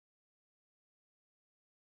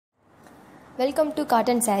Welcome to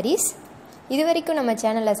cotton saris. இதுவரைக்கும் நம்ம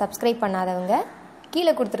சேனலை சப்ஸ்கிரைப் பண்ணாதவங்க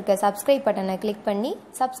கீழே கொடுத்துருக்க சப்ஸ்கிரைப் பட்டனை கிளிக் பண்ணி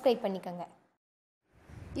சப்ஸ்கிரைப் பண்ணிக்கோங்க.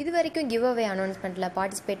 இதுவரைக்கும் கிவ் அவே அனௌன்ஸ்மெண்ட்டில்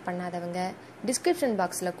பார்ட்டிசிபேட் பண்ணாதவங்க டிஸ்கிரிப்ஷன்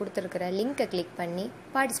பாக்ஸில் கொடுத்துருக்கிற லிங்க்கை கிளிக் பண்ணி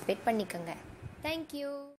பார்ட்டிசிபேட் பண்ணிக்கோங்க.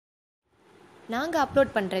 தேங்க்யூ. நாங்கள்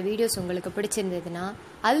அப்லோட் பண்ணுற வீடியோஸ் உங்களுக்கு பிடிச்சிருந்ததுன்னா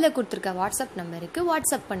அதில் கொடுத்துருக்க வாட்ஸ்அப் நம்பருக்கு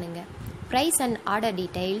வாட்ஸ்அப் பண்ணுங்கள். ப்ரைஸ் அண்ட் ஆர்டர்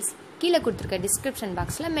டீட்டெயில்ஸ் கீழே கொடுத்துருக்க டிஸ்கிரிப்ஷன்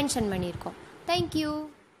பாக்ஸில் மென்ஷன் பண்ணியிருக்கோம். தேங்க்யூ.